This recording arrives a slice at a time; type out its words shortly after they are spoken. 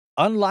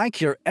Unlike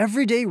your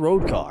everyday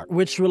road car,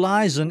 which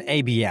relies on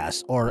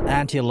ABS or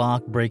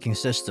anti-lock braking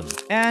system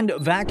and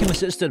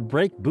vacuum-assisted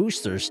brake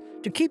boosters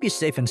to keep you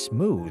safe and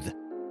smooth,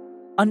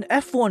 an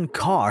F1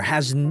 car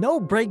has no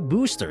brake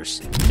boosters,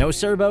 no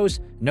servos,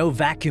 no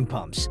vacuum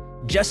pumps,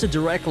 just a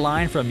direct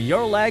line from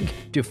your leg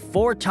to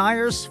 4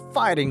 tires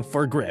fighting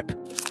for grip.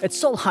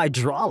 It's all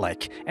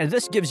hydraulic, and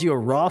this gives you a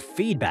raw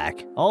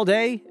feedback. All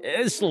day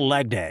is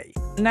leg day.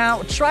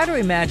 Now, try to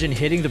imagine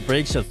hitting the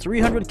brakes at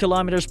 300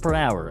 km per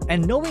hour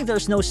and knowing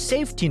there's no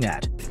safety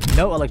net,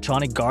 no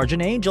electronic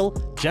guardian angel,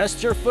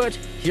 just your foot,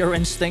 your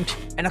instinct,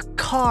 and a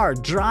car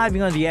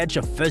driving on the edge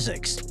of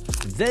physics.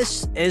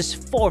 This is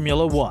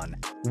Formula 1,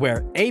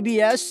 where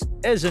ABS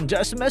isn't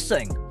just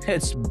missing,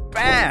 it's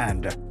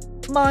banned.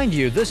 Mind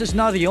you, this is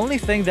not the only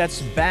thing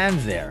that's banned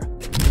there.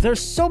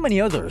 There's so many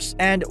others,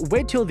 and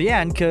wait till the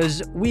end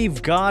cause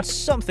we've got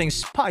something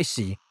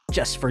spicy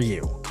just for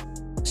you.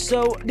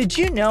 So, did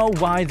you know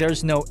why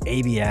there's no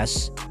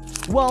ABS?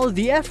 Well,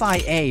 the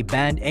FIA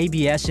banned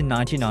ABS in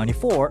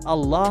 1994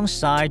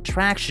 alongside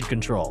traction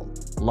control,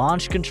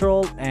 launch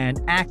control,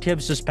 and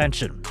active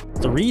suspension.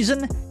 The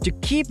reason? To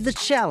keep the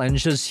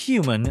challenge as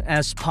human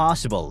as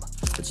possible.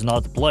 It's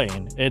not the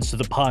plane, it's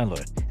the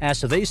pilot,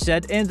 as they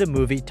said in the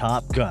movie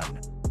Top Gun.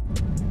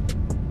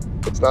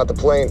 It's not the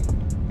plane,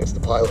 it's the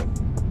pilot.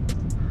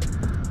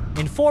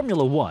 In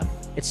Formula 1,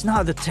 it's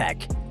not the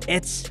tech,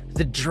 it's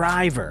the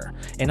driver.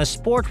 In a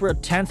sport where a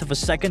tenth of a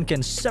second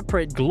can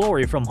separate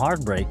glory from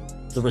heartbreak,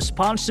 the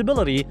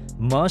responsibility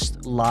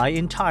must lie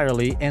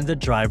entirely in the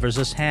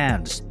driver's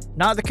hands,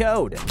 not the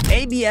code.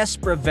 ABS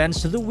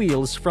prevents the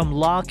wheels from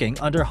locking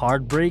under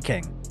hard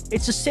braking.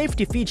 It's a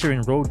safety feature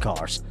in road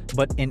cars,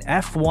 but in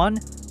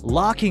F1,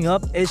 locking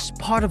up is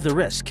part of the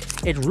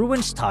risk. It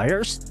ruins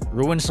tires,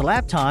 ruins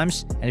lap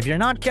times, and if you're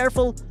not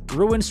careful,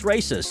 ruins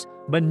races.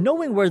 But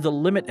knowing where the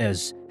limit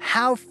is,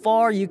 how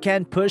far you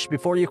can push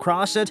before you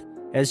cross it,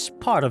 is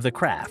part of the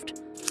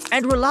craft.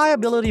 And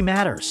reliability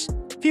matters.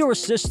 Fewer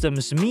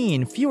systems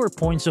mean fewer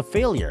points of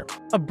failure.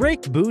 A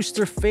brake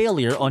booster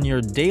failure on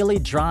your daily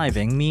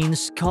driving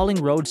means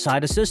calling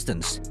roadside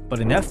assistance.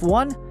 But in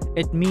F1,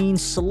 it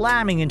means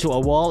slamming into a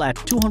wall at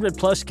 200+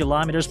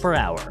 km per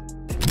hour.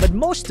 But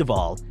most of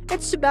all,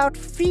 it's about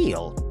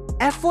feel.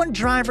 F1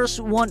 drivers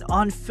want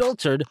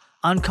unfiltered,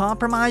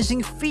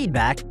 uncompromising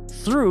feedback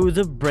through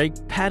the brake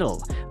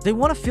pedal. They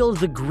want to feel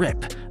the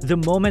grip. The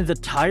moment the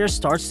tire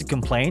starts to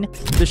complain,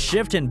 the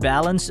shift in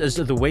balance as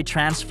the weight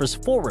transfers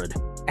forward.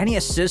 Any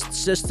assist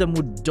system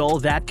would dull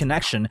that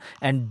connection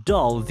and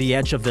dull the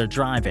edge of their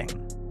driving.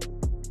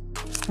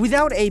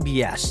 Without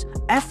ABS,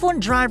 F1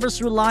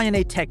 drivers rely on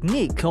a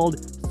technique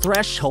called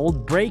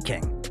threshold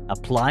braking,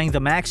 applying the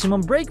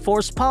maximum brake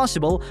force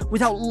possible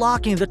without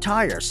locking the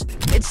tires.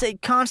 It's a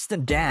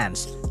constant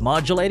dance,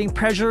 modulating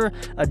pressure,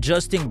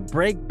 adjusting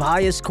brake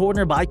bias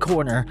corner by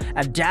corner,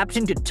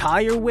 adapting to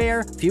tire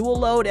wear, fuel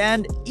load,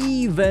 and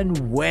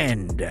even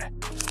wind.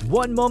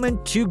 One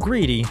moment too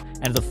greedy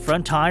and the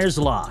front tires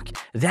lock.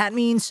 That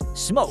means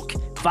smoke,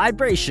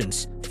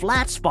 vibrations,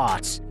 flat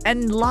spots,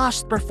 and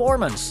lost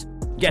performance.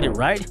 Get it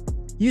right?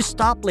 You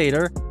stop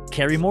later,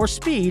 carry more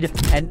speed,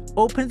 and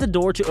open the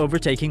door to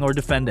overtaking or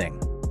defending.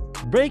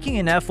 Braking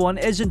in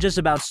F1 isn't just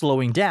about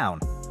slowing down,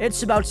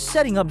 it's about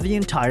setting up the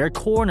entire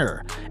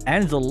corner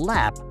and the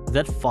lap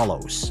that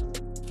follows.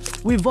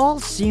 We've all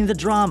seen the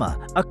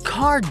drama. A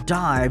car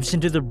dives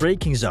into the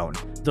braking zone,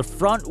 the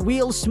front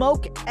wheels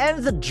smoke,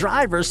 and the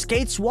driver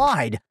skates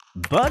wide.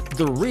 But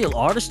the real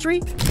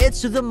artistry?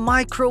 It's the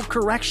micro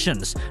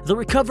corrections, the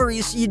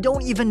recoveries you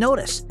don't even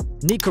notice.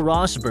 Nico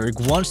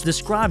Rosberg once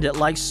described it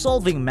like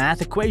solving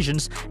math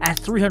equations at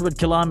 300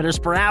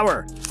 km per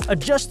hour,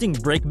 adjusting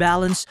brake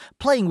balance,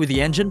 playing with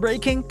the engine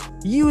braking,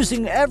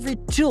 using every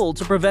tool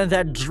to prevent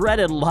that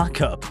dreaded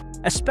lockup,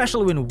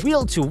 especially when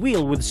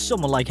wheel-to-wheel with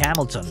someone like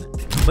Hamilton.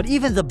 But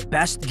even the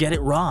best get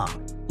it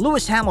wrong.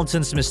 Lewis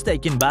Hamilton's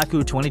mistake in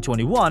Baku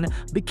 2021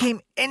 became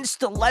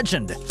instant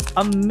legend.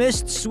 A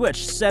missed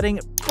switch setting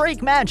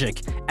brake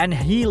magic, and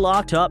he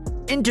locked up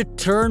into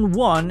turn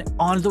 1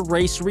 on the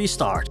race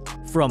restart.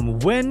 From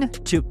win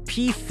to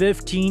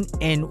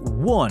P15 in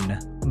one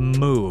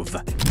move.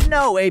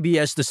 No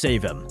ABS to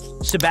save him.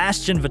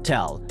 Sebastian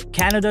Vettel,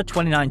 Canada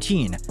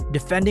 2019,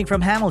 defending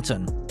from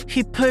Hamilton.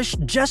 He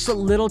pushed just a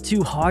little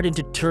too hard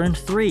into turn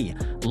 3,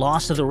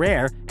 lost to the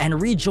rear, and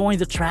rejoined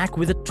the track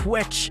with a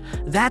twitch.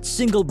 That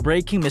single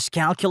braking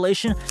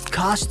miscalculation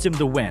cost him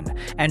the win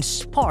and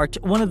sparked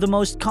one of the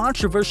most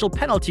controversial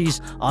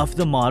penalties of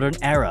the modern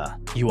era.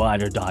 You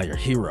either die a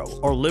hero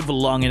or live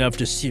long enough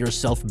to see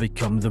yourself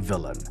become the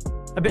villain.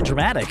 A bit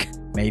dramatic,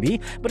 maybe,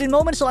 but in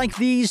moments like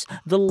these,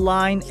 the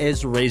line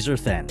is razor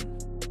thin.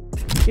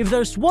 If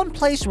there's one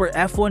place where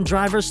F1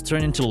 drivers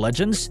turn into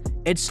legends,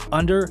 it's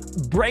under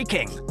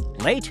braking.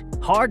 Late,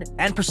 hard,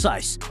 and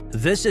precise.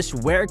 This is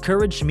where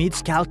courage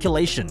meets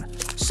calculation.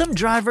 Some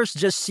drivers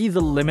just see the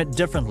limit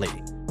differently.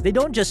 They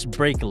don't just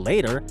brake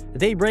later,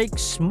 they brake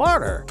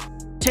smarter.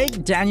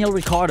 Take Daniel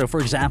Ricciardo for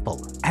example.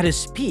 At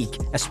his peak,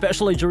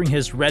 especially during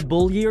his Red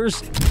Bull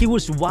years, he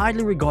was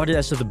widely regarded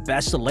as the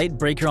best late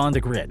braker on the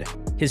grid.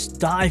 His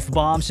dive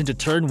bombs into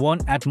Turn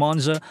 1 at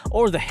Monza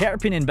or the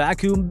hairpin in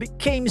Baku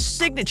became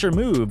signature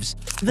moves.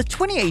 The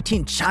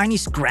 2018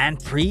 Chinese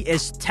Grand Prix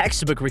is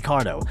textbook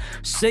Ricciardo.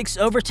 6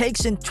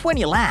 overtakes in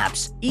 20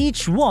 laps,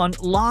 each one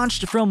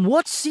launched from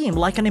what seemed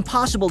like an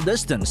impossible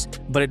distance.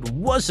 But it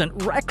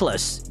wasn't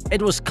reckless.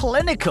 It was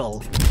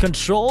clinical,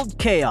 controlled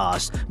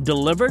chaos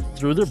delivered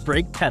through the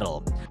brake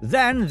pedal.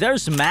 Then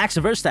there's Max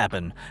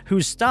Verstappen,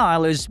 whose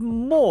style is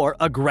more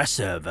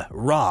aggressive,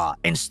 raw,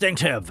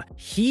 instinctive.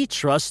 He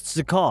trusts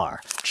the car,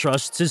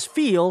 trusts his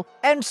feel,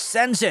 and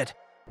sends it.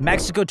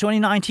 Mexico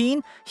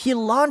 2019, he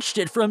launched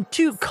it from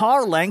 2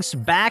 car lengths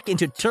back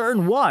into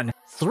Turn 1,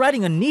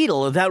 threading a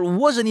needle that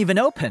wasn't even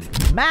open.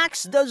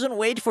 Max doesn't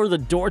wait for the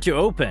door to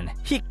open,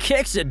 he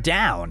kicks it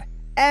down.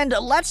 And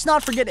let's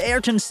not forget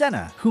Ayrton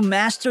Senna, who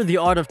mastered the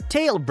art of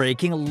tail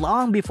braking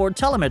long before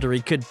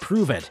telemetry could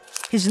prove it.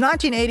 His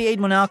 1988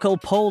 Monaco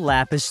pole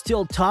lap is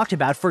still talked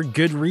about for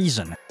good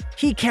reason.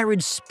 He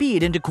carried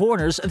speed into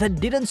corners that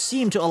didn't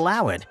seem to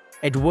allow it.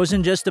 It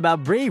wasn't just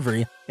about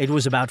bravery, it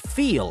was about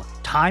feel,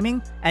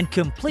 timing, and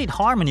complete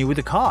harmony with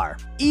the car.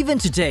 Even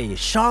today,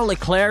 Charles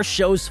Leclerc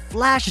shows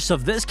flashes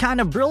of this kind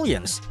of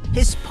brilliance.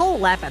 His pole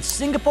lap at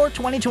Singapore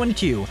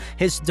 2022,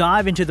 his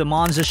dive into the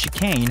Monza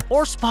chicane,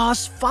 or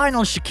Spa's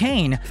final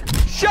chicane.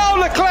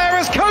 Charles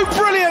Leclerc has coped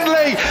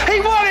brilliantly!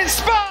 He won in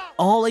Spa!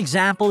 All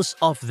examples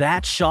of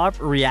that sharp,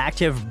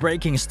 reactive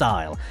braking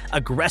style.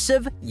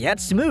 Aggressive, yet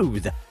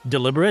smooth.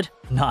 Deliberate,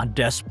 not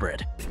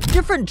desperate.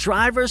 Different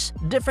drivers,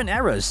 different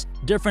eras,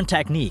 different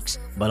techniques,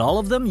 but all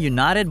of them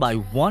united by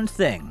one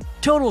thing: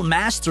 total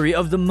mastery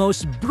of the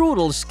most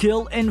brutal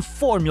skill in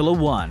Formula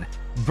 1.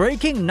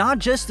 Braking not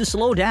just to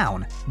slow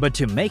down, but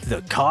to make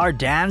the car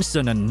dance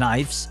on a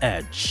knife's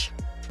edge.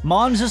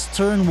 Monza's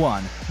Turn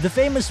 1, the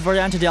famous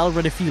Variante del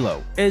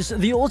Redefilo, is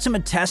the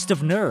ultimate test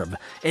of nerve.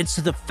 It's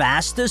the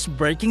fastest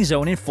braking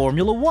zone in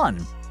Formula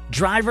 1.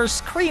 Drivers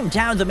scream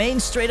down the main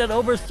straight at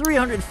over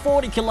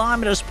 340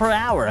 km per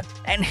hour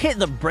and hit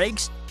the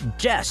brakes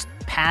just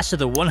past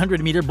the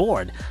 100-meter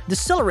board,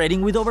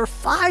 decelerating with over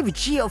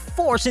 5G of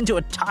force into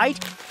a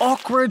tight,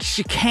 awkward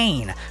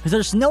chicane.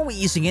 There's no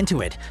easing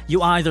into it.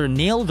 You either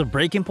nail the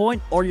braking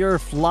point or you're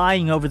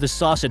flying over the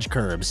sausage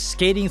curbs,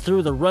 skating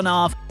through the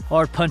runoff,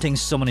 or punting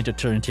someone into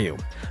Turn 2.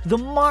 The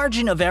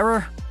margin of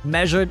error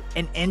measured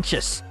in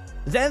inches.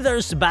 Then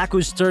there's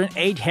Baku's Turn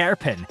 8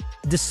 hairpin.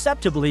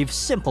 Deceptively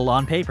simple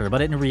on paper,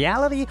 but in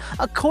reality,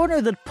 a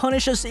corner that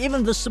punishes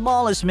even the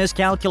smallest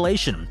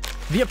miscalculation.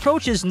 The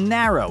approach is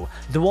narrow,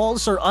 the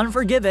walls are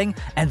unforgiving,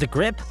 and the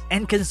grip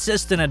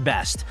inconsistent at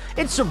best.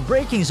 It's a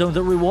braking zone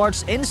that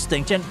rewards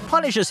instinct and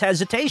punishes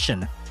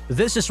hesitation.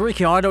 This is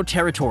Ricciardo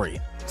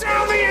territory.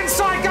 Down the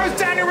inside goes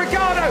Daniel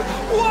Ricciardo!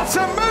 What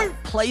a move!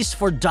 Place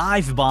for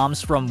dive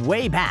bombs from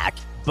way back,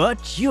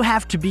 but you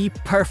have to be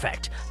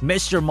perfect.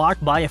 Miss your mark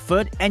by a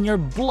foot and you're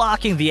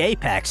blocking the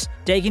apex,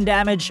 taking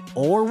damage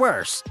or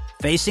worse,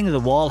 facing the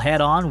wall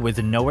head-on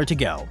with nowhere to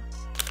go.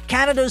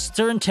 Canada's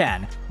Turn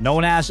 10,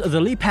 known as the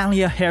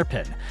Lipalia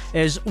hairpin,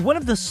 is one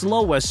of the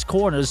slowest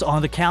corners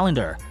on the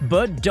calendar.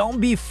 But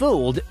don't be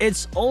fooled,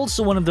 it's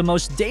also one of the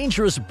most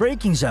dangerous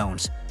braking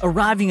zones.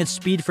 Arriving at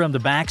speed from the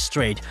back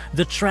straight,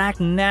 the track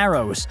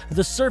narrows,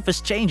 the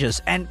surface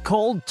changes, and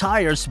cold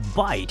tires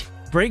bite.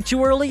 Brake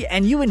too early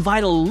and you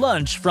invite a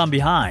lunge from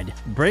behind.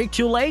 Brake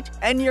too late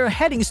and you're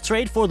heading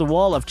straight for the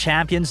wall of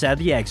champions at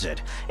the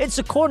exit. It's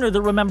a corner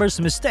that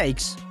remembers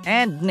mistakes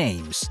and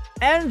names.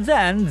 And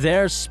then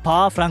there's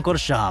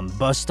Spa-Francorchamps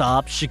bus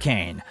stop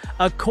chicane,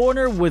 a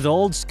corner with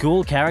old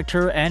school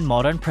character and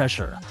modern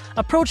pressure.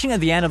 Approaching at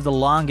the end of the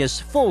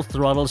longest full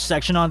throttle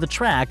section on the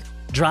track,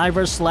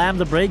 drivers slam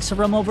the brakes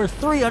from over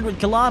 300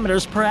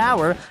 km per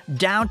hour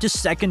down to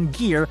second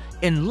gear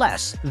in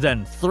less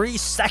than 3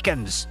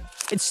 seconds.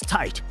 It's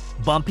tight,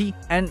 bumpy,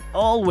 and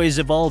always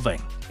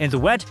evolving. In the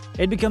wet,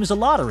 it becomes a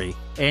lottery.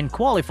 In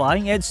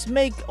qualifying, it's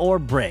make or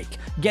break.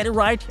 Get it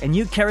right and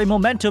you carry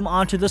momentum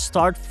onto the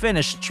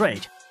start-finish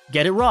straight.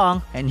 Get it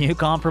wrong and you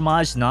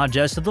compromise not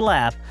just the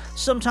lap,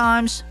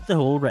 sometimes the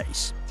whole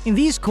race. In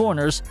these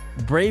corners,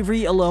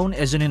 bravery alone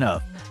isn't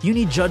enough. You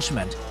need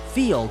judgment,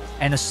 feel,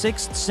 and a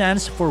sixth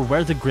sense for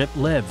where the grip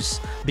lives.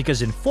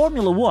 Because in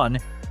Formula 1,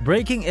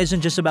 braking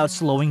isn't just about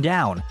slowing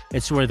down,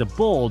 it's where the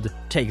bold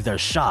take their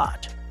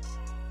shot.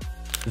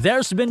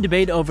 There's been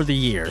debate over the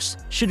years.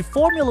 Should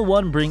Formula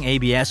 1 bring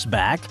ABS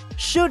back?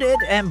 Should it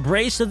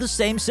embrace the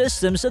same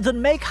systems that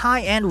make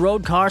high-end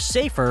road cars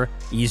safer,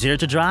 easier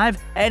to drive,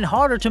 and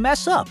harder to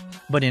mess up?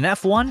 But in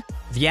F1,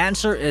 the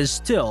answer is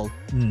still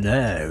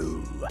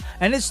no.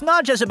 And it's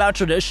not just about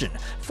tradition.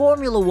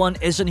 Formula 1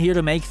 isn't here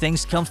to make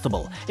things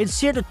comfortable. It's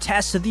here to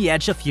test the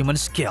edge of human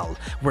skill,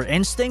 where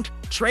instinct,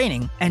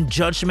 training, and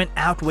judgment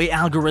outweigh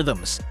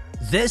algorithms.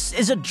 This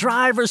is a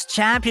driver's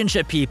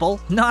championship, people,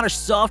 not a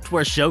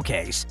software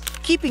showcase.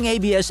 Keeping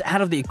ABS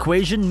out of the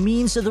equation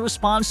means that the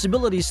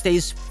responsibility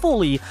stays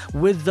fully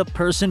with the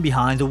person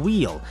behind the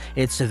wheel.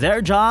 It's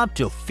their job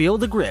to feel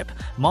the grip,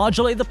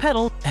 modulate the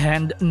pedal,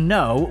 and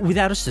know,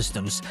 without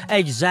assistance,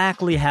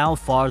 exactly how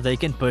far they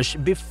can push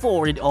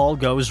before it all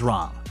goes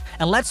wrong.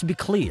 And let's be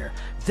clear,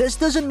 this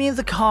doesn't mean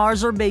the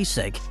cars are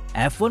basic.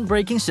 F1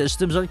 braking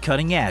systems are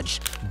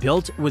cutting-edge,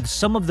 built with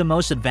some of the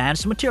most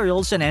advanced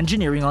materials and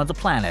engineering on the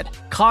planet.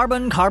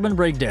 Carbon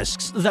brake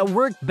discs that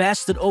work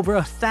best at over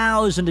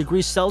 1,000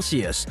 degrees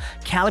Celsius,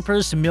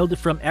 calipers milled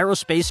from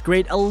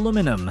aerospace-grade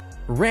aluminum,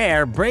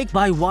 rare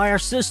brake-by-wire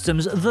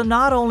systems that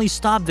not only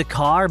stop the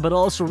car but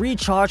also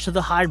recharge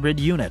the hybrid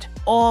unit,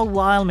 all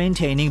while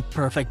maintaining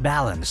perfect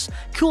balance,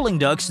 cooling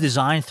ducts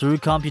designed through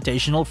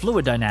computational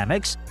fluid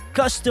dynamics,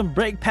 custom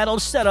brake pedal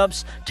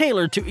setups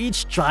tailored to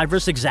each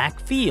driver's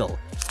exact feel.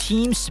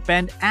 Teams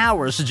spend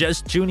hours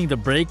just tuning the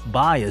brake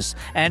bias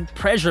and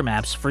pressure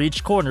maps for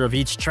each corner of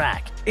each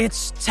track.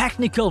 It's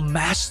technical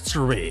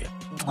mastery,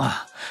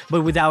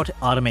 but without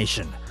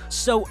automation.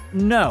 So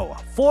no,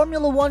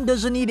 Formula 1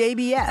 doesn't need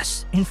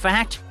ABS. In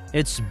fact,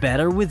 it's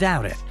better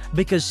without it.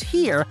 Because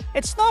here,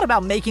 it's not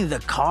about making the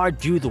car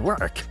do the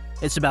work.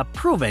 It's about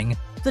proving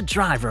the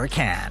driver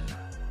can.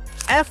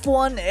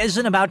 F1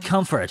 isn't about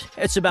comfort,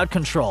 it's about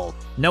control.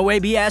 No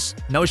ABS,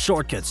 no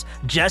shortcuts,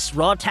 just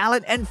raw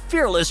talent and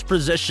fearless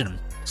precision.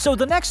 So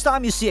the next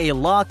time you see a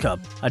lockup,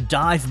 a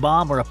dive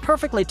bomb, or a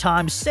perfectly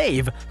timed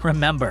save,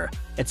 remember,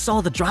 it's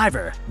all the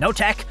driver. No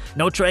tech,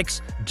 no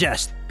tricks,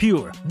 just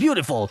pure,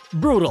 beautiful,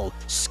 brutal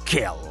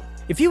skill.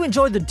 If you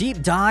enjoyed the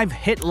deep dive,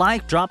 hit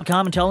like, drop a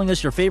comment telling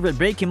us your favorite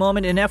braking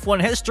moment in F1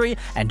 history,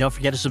 and don't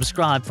forget to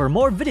subscribe for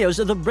more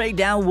videos that break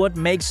down what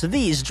makes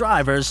these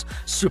drivers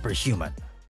superhuman.